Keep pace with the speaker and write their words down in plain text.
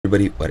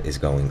everybody, what is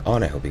going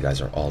on? I hope you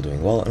guys are all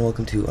doing well, and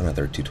welcome to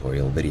another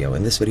tutorial video.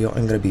 In this video,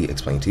 I'm going to be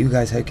explaining to you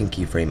guys how you can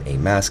keyframe a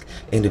mask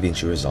in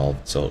Davinci Resolve,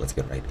 so let's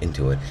get right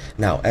into it.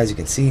 Now, as you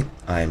can see,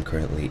 I'm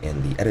currently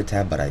in the Edit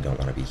tab, but I don't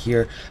want to be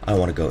here. I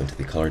want to go into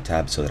the Color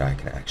tab so that I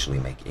can actually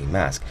make a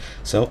mask.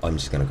 So I'm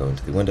just going to go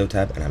into the Window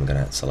tab, and I'm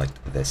going to select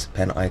this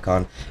pen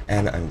icon,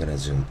 and I'm going to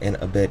zoom in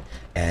a bit,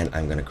 and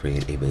I'm going to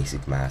create a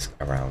basic mask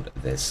around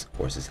this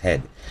horse's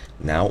head.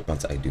 Now,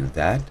 once I do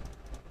that,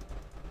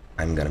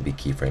 I'm going to be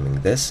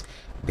keyframing this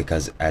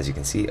because, as you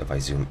can see, if I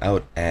zoom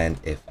out and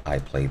if I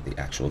play the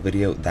actual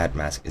video, that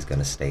mask is going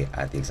to stay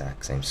at the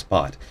exact same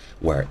spot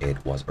where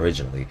it was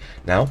originally.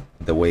 Now,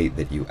 the way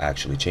that you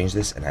actually change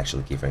this and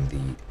actually keyframe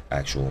the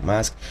actual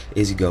mask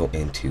is you go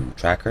into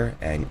Tracker,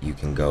 and you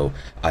can go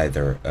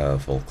either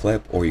full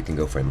clip or you can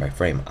go frame by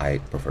frame. I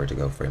prefer to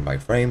go frame by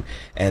frame,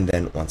 and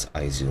then once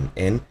I zoom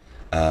in,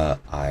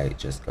 I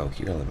just go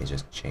here. Let me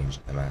just change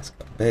the mask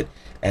a bit,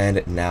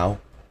 and now,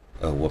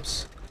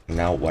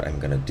 now what I'm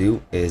gonna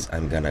do is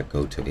I'm gonna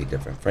go to a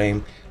different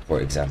frame.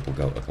 For example,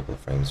 go a couple of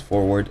frames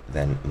forward,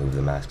 then move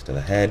the mask to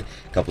the head,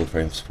 a couple of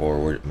frames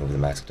forward, move the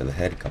mask to the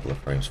head, a couple of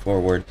frames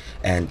forward,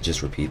 and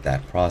just repeat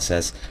that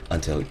process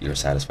until you're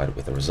satisfied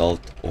with the result,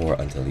 or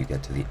until you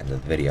get to the end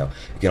of the video.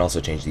 You can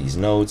also change these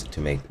nodes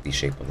to make the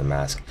shape of the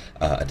mask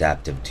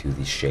adaptive to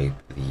the shape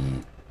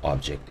the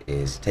object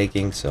is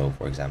taking. So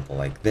for example,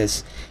 like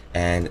this.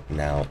 And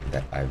now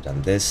that I've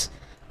done this,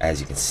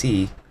 as you can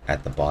see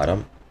at the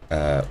bottom,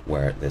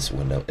 where this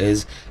window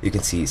is, you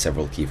can see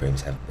several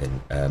keyframes have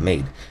been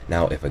made.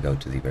 Now if I go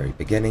to the very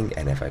beginning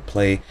and if I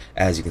play,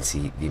 as you can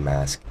see, the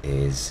mask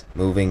is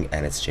moving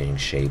and it's changing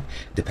shape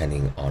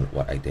depending on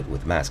what I did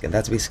with the mask. And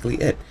that's basically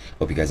it.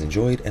 Hope you guys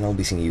enjoyed, and I'll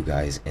be seeing you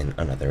guys in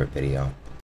another video.